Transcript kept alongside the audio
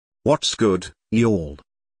What's good, y'all?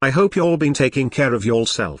 I hope y'all been taking care of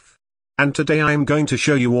yourself. And today I am going to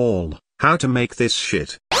show you all how to make this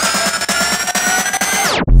shit.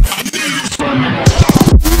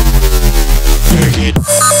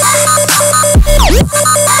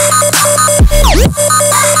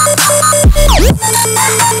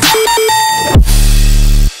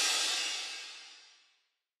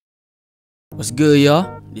 What's good,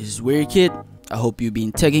 y'all? This is WierdKid. I hope you've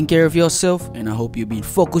been taking care of yourself, and I hope you've been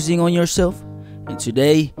focusing on yourself. And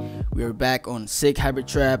today we are back on Sick Hybrid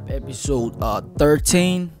Trap episode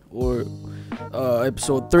 13 or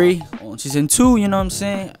episode 3 on season 2. You know what I'm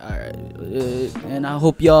saying? All right, and I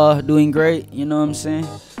hope y'all doing great. You know what I'm saying?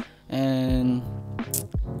 And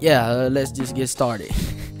yeah, let's just get started.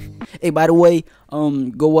 Hey, by the way,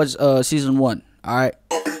 go watch season 1. All right.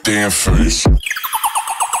 Damn face.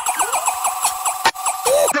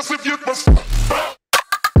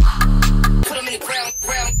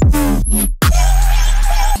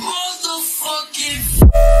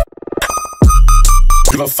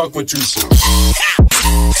 Give a fuck what you say. Don't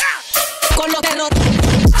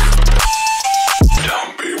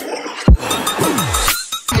be one.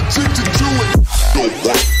 Addicted to it.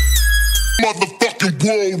 Motherfucking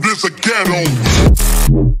world is a ghetto.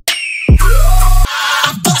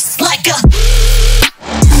 I bust like a.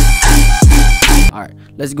 Alright,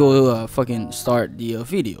 let's go fucking start the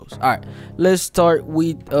videos. Alright, let's start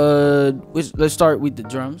with the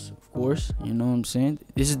drums, of course. You know what I'm saying?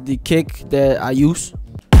 This is the kick that I use.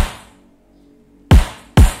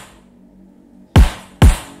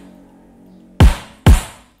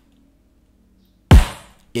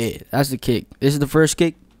 Yeah, that's the kick. This is the first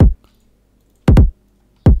kick.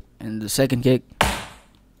 And the second kick.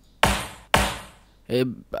 I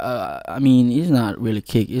mean, it's not really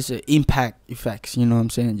kick. It's an impact effects. You know what I'm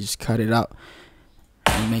saying? Just cut it out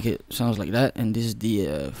and make it sounds like that. And this is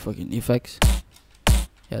the fucking effects.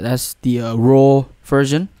 Yeah, that's the raw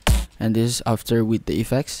version. And this is after with the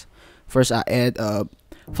effects. First, I add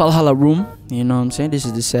Valhalla Room. You know what I'm saying? This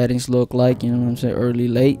is the settings look like. You know what I'm saying? Early,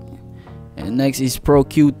 late. And next is Pro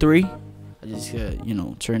Q3. I just you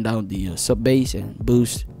know, turn down the sub bass and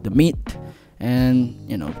boost the mid. And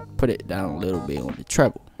you know, put it down a little bit on the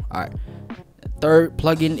treble. Alright, third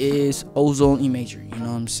plugin is Ozone Imagery. You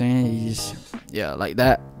know what I'm saying? You just, yeah, like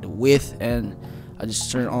that, the width. And I just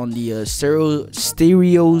turn on the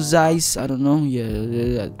stereo size, I don't know,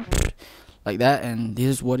 yeah, like that. And this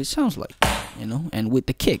is what it sounds like, you know. And with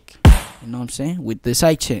the kick, you know what I'm saying, with the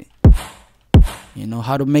sidechain, you know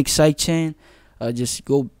how to make sidechain. Just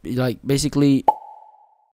go like basically.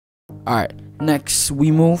 Alright, next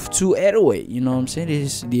we move to 808. You know what I'm saying?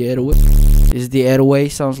 This is the 808. This is the 808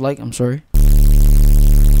 sounds like. I'm sorry.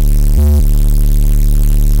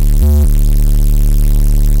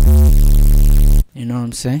 You know what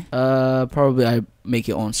I'm saying? Probably I make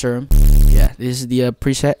it on Serum. Yeah, this is the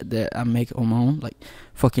preset that I make on my own. Like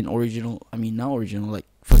fucking original. I mean, not original. Like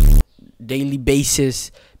fucking daily basis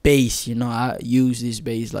bass. You know, I use this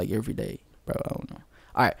bass like every day, bro. I don't know.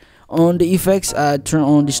 Alright. On the effects, I turn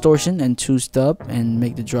on distortion and choose dub and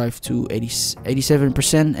make the drive to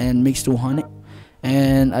 87% and mix to 100.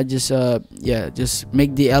 And I just yeah, just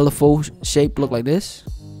make the LFO shape look like this.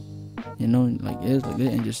 You know, like this,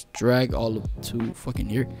 and just drag all of to fucking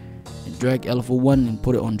here. And drag LFO1 and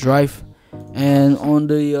put it on drive. And on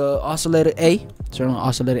the oscillator A, turn on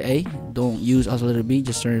oscillator A. Don't use oscillator B,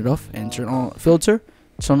 just turn it off. And turn on filter.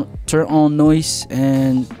 Turn on noise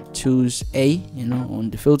and choose A, you know,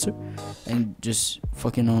 on the filter, and just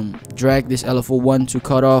fucking drag this LFO1 to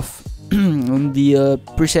cut off. On the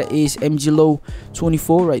preset is MGLow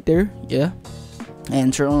 24 right there, yeah.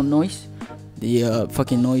 And turn on noise. The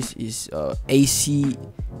fucking noise is AC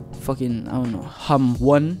fucking, I don't know, hum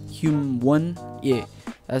 1, yeah.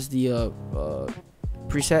 That's the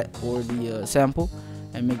preset or the sample,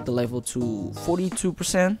 and make the level to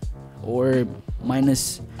 42%. Or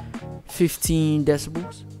minus 15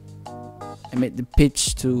 decibels, and make the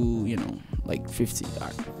pitch to, you know, like 50.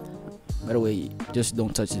 Alright, by the way, just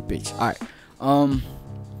don't touch the pitch. Alright, on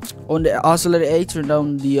the oscillator A, turn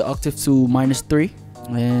down the octave to -3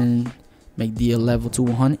 and make the level to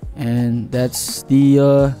 100. And that's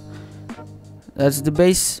the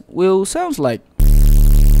bass will sounds like.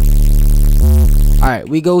 Alright,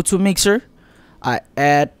 we go to mixer. I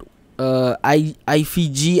add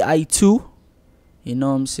IFGI2. You know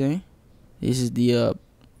what I'm saying? This is the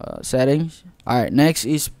settings. Alright, next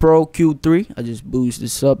is Pro Q3. I just boost the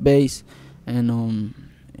sub bass and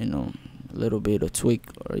you know, a little bit of tweak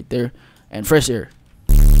right there, and fresh air,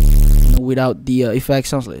 you know, without the effects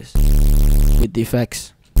sounds list. With the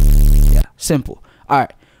effects, yeah, simple.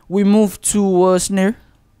 Alright, we move to snare.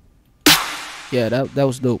 Yeah, that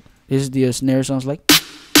was dope. This is the snare sounds like,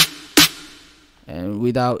 and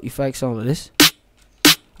without effects sound like this.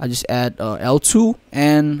 I just add L2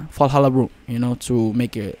 and Valhalla Room, you know, to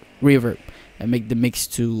make it reverb and make the mix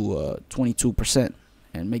to 22%,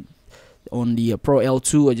 and make on the Pro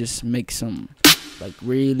L2 I just make some like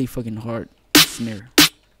really fucking hard snare.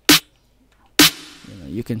 You know,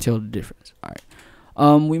 you can tell the difference. All right.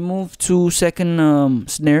 We move to second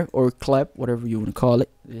snare or clap, whatever you want to call it.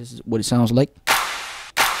 This is what it sounds like.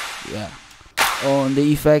 Yeah. On the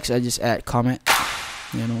effects, I just add comment.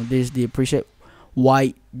 You know, this is the preset.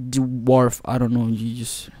 White dwarf. I don't know. You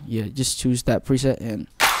just choose that preset, and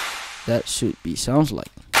that should be sounds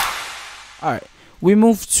like. All right. We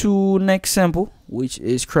move to next sample, which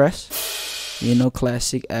is Crash. You know,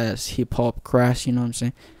 classic as hip hop Crash. You know what I'm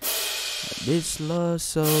saying? This love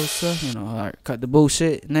so. You know. All right. Cut the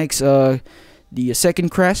bullshit. Next, the second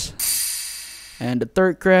Crash, and the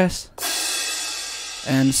third Crash,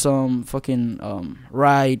 and some fucking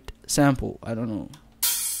ride sample. I don't know.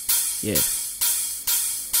 Yeah.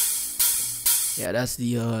 Yeah, that's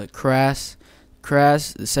the crash,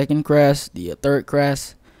 the second crash, the third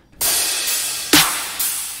crash.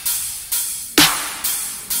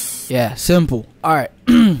 Yeah, simple. All right.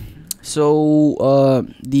 So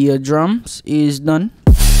the drums is done.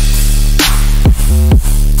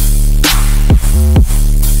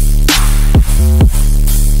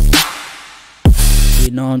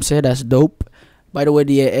 You know what I'm saying? That's dope. By the way,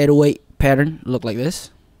 the 808 pattern look like this.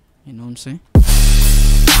 You know what I'm saying?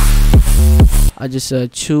 I just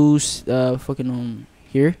choose fucking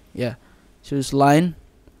here. Yeah, choose line,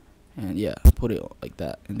 and yeah, put it like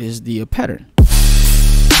that. And this is the pattern.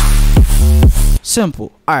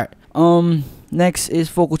 Simple. All right. Next is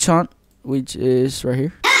vocal chant, which is right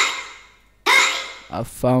here. I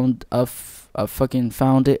fucking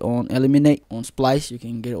found it on Eliminate on Splice. You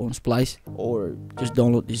can get it on Splice, or just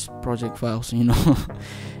download these project files. You know.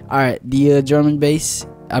 All right. The German bass.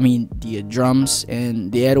 I mean the drums and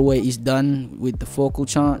the 808 is done with the vocal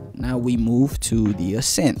chant. Now we move to the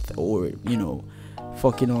synth, or you know,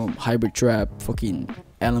 fucking hybrid trap, fucking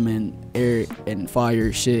element, air and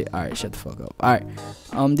fire shit. All right, shut the fuck up. All right,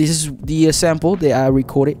 this is the sample that I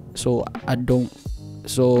recorded, so I don't.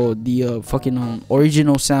 So the fucking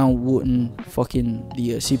original sound wouldn't fucking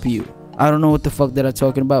the CPU. I don't know what the fuck that I'm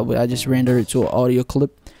talking about, but I just rendered it to an audio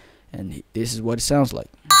clip, and this is what it sounds like.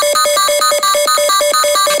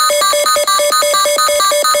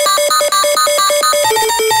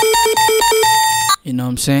 You know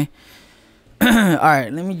what I'm saying?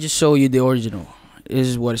 Alright, let me just show you the original. This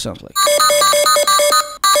is what it sounds like.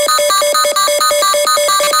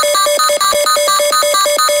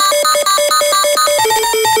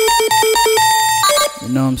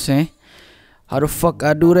 You know what I'm saying? How the fuck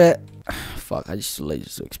I do that? Fuck, I just too lazy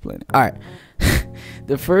to explain it. Alright.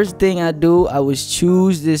 The first thing I do, I was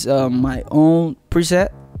choose this my own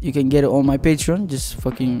preset. You can get it on my Patreon. Just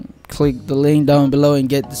fucking click the link down below and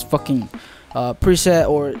get this fucking preset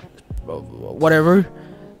or whatever.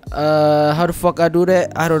 How the fuck I do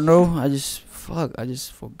that? I don't know. I just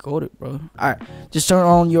forgot it, bro. Alright, just turn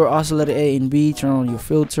on your oscillator A and B, turn on your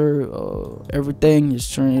filter, everything.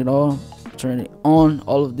 Just turn it on,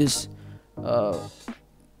 all of this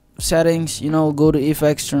settings. You know, go to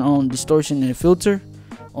effects, turn on distortion and filter.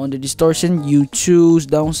 On the distortion, you choose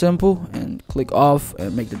down sample and click off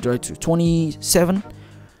and make the drive to 27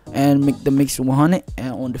 and make the mix 100.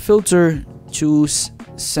 And on the filter, choose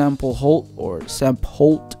sample hold or samp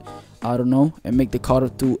hold, I don't know, and make the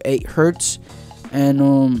cutoff to 8 hertz.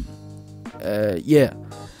 And yeah,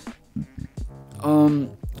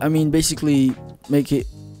 I mean basically make it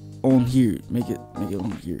on here, make it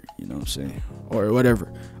on here, you know what I'm saying, or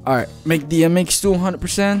whatever. All right, make the mix to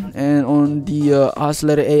 100%, and on the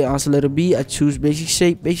oscillator A, oscillator B, I choose basic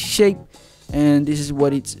shape, and this is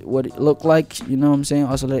what it look like, you know what I'm saying.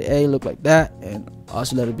 Oscillator A look like that, and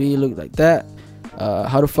oscillator B look like that.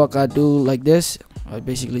 How the fuck I do like this? I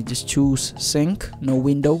basically just choose sync, no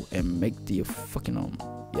window, and make the fucking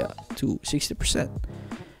yeah, to 60%.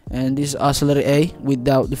 And this is oscillator A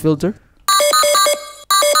without the filter,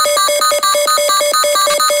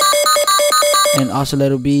 and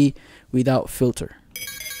oscillator B without filter.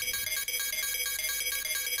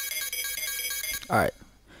 Alright,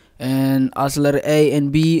 and oscillator A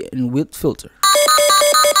and B and with filter.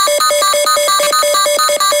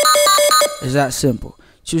 It's that simple.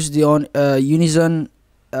 Choose the unison.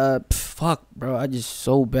 Fuck, bro, I just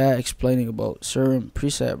so bad explaining about Serum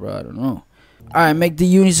preset, bro. I don't know. Alright, make the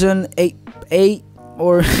unison 8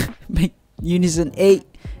 or make unison 8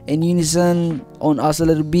 and unison on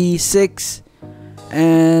oscillator B 6.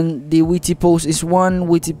 And the witty pose is 1,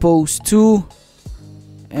 witty pose 2,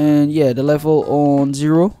 and yeah, the level on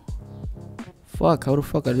 0. Fuck, how the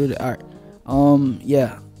fuck I do that? Alright.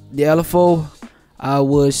 Yeah, the LFO I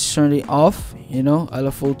was turning it off, you know.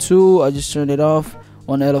 LFO 2 I just turned it off.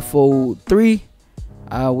 On LFO 3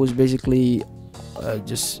 I was basically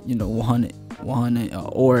just, you know, 100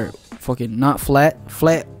 or fucking not flat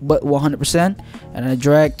but 100%, and I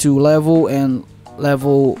drag to level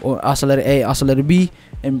or oscillator A, oscillator B,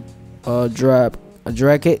 and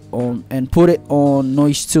drag it on and put it on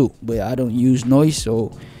noise 2, but I don't use noise,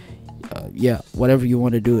 so yeah, whatever you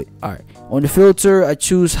want to do it. Alright, on the filter I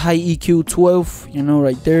choose high EQ 12, you know,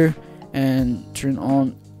 right there, and turn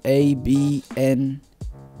on A, B, and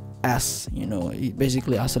S, you know,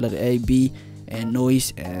 basically oscillator A, B, and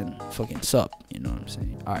noise and fucking sub, you know what I'm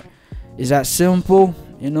saying. Alright, is that simple?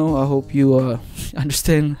 You know, I hope you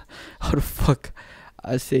understand how the fuck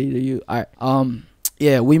I say to you. Alright,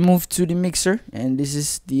 yeah, we move to the mixer, and this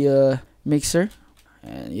is the mixer,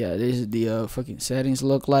 and yeah, this is the fucking settings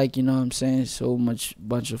look like, you know what I'm saying. So much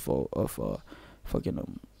bunch of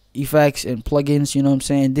fucking effects and plugins, you know what I'm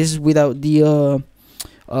saying. This is without the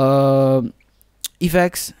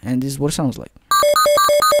effects, and this is what it sounds like.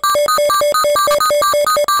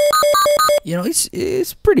 You know,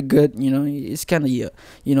 it's pretty good. You know, it's kind of you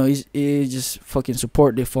know, it just fucking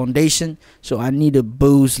support the foundation. So I need to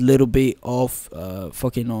boost a little bit of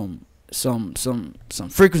fucking some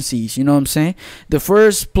frequencies. You know what I'm saying? The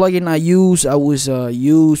first plugin I was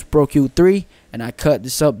use Pro Q3, and I cut the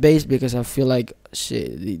sub bass because I feel like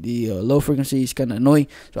shit the low frequency is kind of annoying.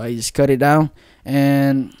 So I just cut it down,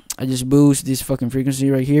 and I just boost this fucking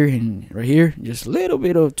frequency right here and right here, just a little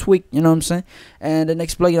bit of tweak, you know what I'm saying. And the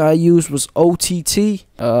next plugin I used was OTT.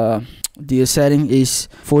 The setting is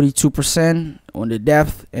 42% on the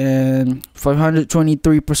depth and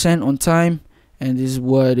 523% on time, and this is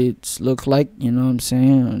what it looks like, you know what I'm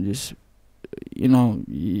saying. I'm just, you know,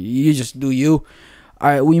 you just do you.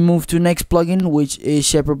 Alright, we move to next plugin, which is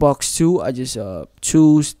Boombox 2. I just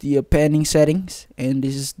choose the panning settings, and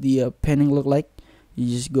this is the panning look like. You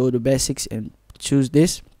just go to basics and choose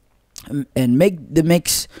this, and make the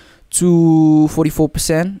mix to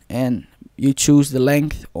 44%, and you choose the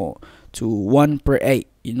length or to 1/8.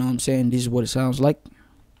 You know what I'm saying? This is what it sounds like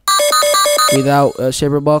without a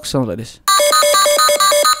Boombox. Sounds like this.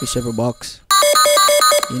 With Boombox,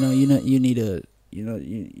 you need a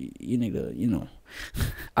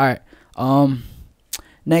all right.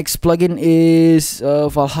 Next plugin is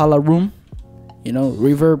Valhalla Room. You know,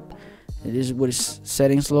 reverb. This is what its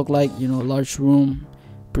settings look like. You know, large room,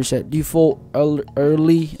 preset default,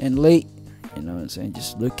 early and late. You know what I'm saying?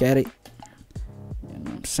 Just look at it. You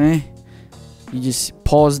know what I'm saying? You just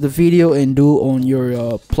pause the video and do on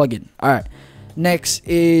your plugin. Alright. Next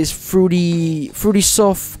is Fruity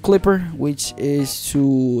Soft Clipper, which is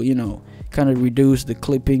to, you know, kind of reduce the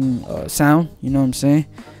clipping sound. You know what I'm saying?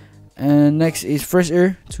 And next is Fresh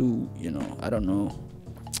Air to, you know, I don't know.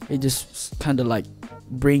 It just kind of like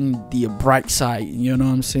bring the bright side, you know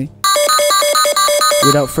what I'm saying.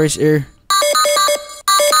 Without Fresh Air,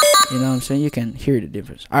 you know what I'm saying, you can hear the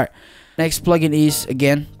difference. Alright, next plugin is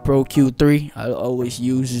again Pro Q3. I always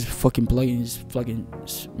use this fucking plugin.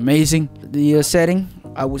 It's amazing. The setting,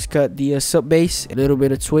 I was cut the sub bass, a little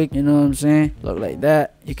bit of tweak, you know what I'm saying. Look like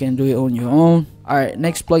that. You can do it on your own. Alright,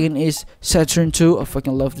 next plugin is Saturn 2. I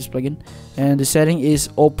fucking love this plugin, and the setting is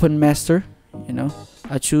Open Master. You know,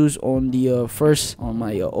 I choose on the first on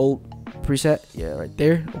my old preset, yeah, right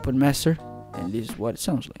there, Open Master, and this is what it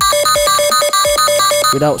sounds like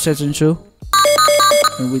without Saturn 2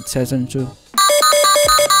 and with Saturn 2. You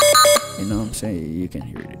know what I'm saying? You can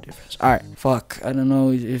hear the difference. Alright, fuck, I don't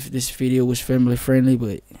know if this video was family friendly,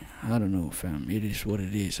 but I don't know, fam. It is what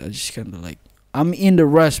it is. I just kind of like, I'm in the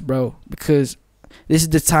rush, bro, because this is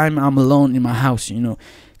the time I'm alone in my house, you know,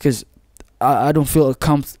 because I don't feel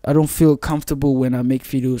comfortable when I make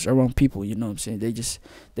videos around people, you know what I'm saying. They just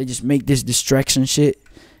make this distraction shit,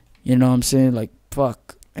 you know what I'm saying, like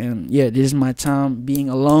fuck. And yeah, this is my time being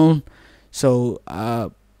alone, so I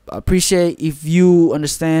appreciate if you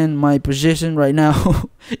understand my position right now.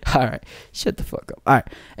 All right, shut the fuck up. All right,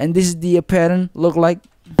 and this is the pattern look like.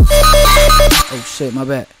 Oh shit, my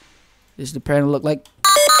bad. This is the pattern look like.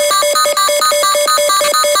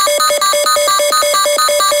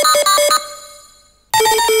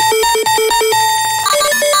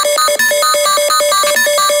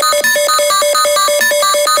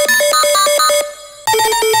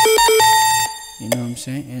 You know what I'm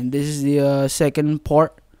saying? And this is the second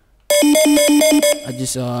part. I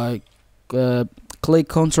just click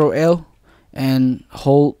Ctrl L and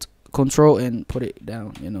hold Control and put it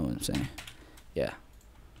down. You know what I'm saying? Yeah.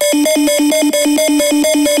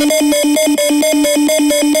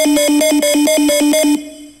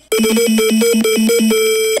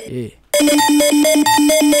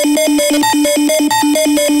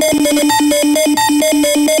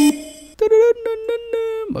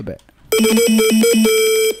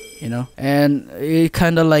 You know, and it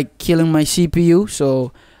kind of like killing my CPU,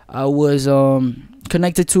 so I was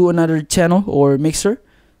connected to another channel or mixer.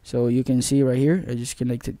 So you can see right here, I just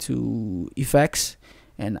connected to effects,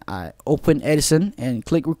 and I open Edison and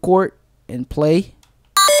click record and play,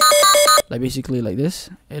 like basically like this,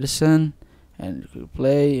 Edison, and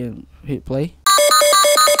play and hit play.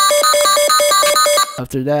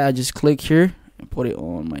 After that, I just click here and put it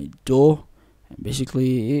on my DAW, and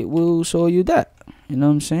basically it will show you that. You know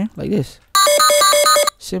what I'm saying? Like this.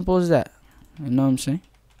 Simple as that. You know what I'm saying?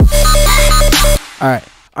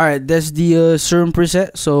 Alright, that's the Serum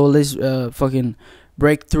preset. So let's fucking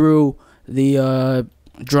break through the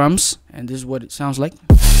drums, and this is what it sounds like.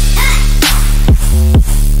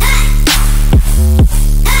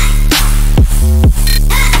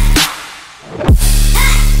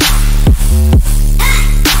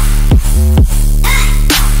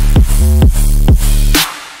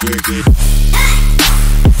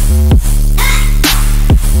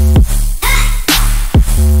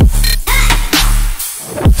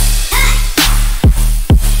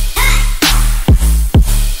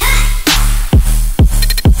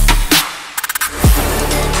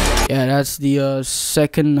 Yeah, that's the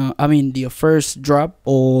second. The first drop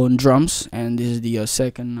on drums, and this is the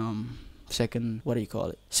second. What do you call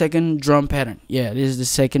it? Second drum pattern. Yeah, this is the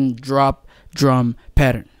second drop drum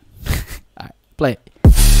pattern. Alright, play it.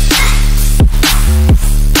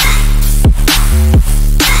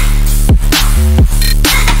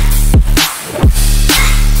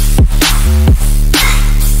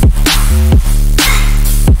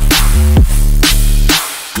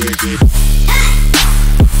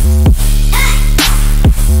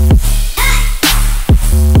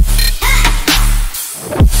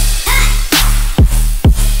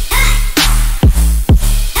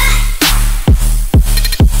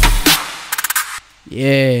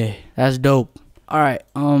 Yeah, that's dope. Alright,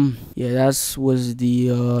 yeah, that was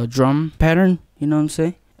the drum pattern, you know what I'm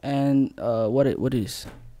saying? And what is?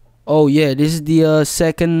 Oh yeah, this is the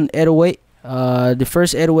second 808. The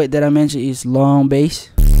first 808 that I mentioned is long bass,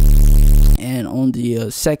 and on the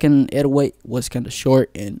second 808 was kind of short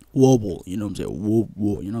and wobble, you know what I'm saying?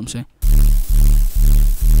 Whoa, you know what I'm saying?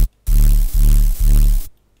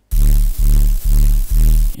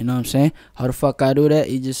 You know what I'm saying? How the fuck I do that?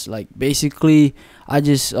 It just like basically I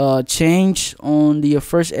just change on the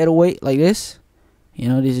first 808 like this. You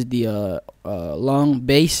know, this is the long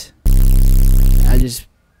bass. I just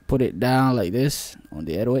put it down like this on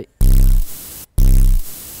the 808.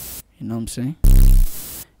 You know what I'm saying?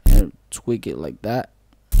 And tweak it like that.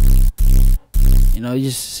 You know, it's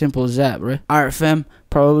just simple as that, bro. Alright, fam.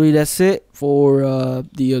 Probably that's it for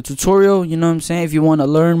the tutorial. You know what I'm saying? If you want to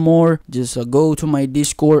learn more, just go to my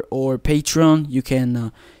Discord or Patreon. You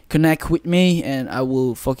can connect with me, and I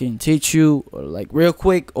will fucking teach you like real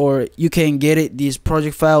quick. Or you can get these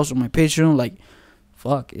project files on my Patreon. Like,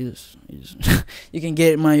 fuck, is you can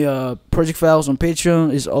get my project files on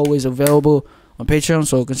Patreon. It's always available on Patreon,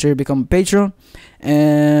 so consider becoming a Patreon.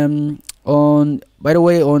 And by the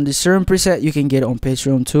way, on the Serum preset, you can get it on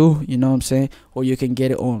Patreon too, you know what I'm saying? Or you can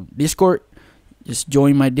get it on Discord. Just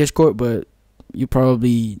join my Discord, but you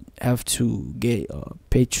probably have to get a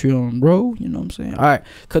Patreon, bro, you know what I'm saying? Alright,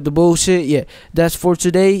 cut the bullshit. Yeah, that's for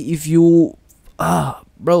today. If you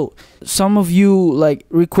bro, some of you like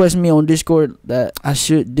request me on Discord that I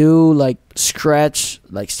should do like scratch,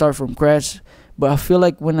 like start from scratch. But I feel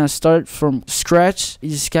like when I start from scratch,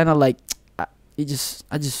 it's just kind of like I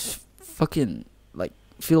just fucking like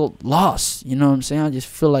feel lost, you know what I'm saying? I just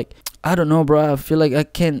feel like, I don't know, bro, I feel like I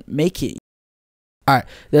can't make it. Alright,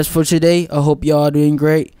 that's for today. I hope y'all are doing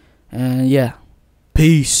great, and yeah,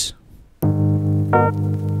 peace.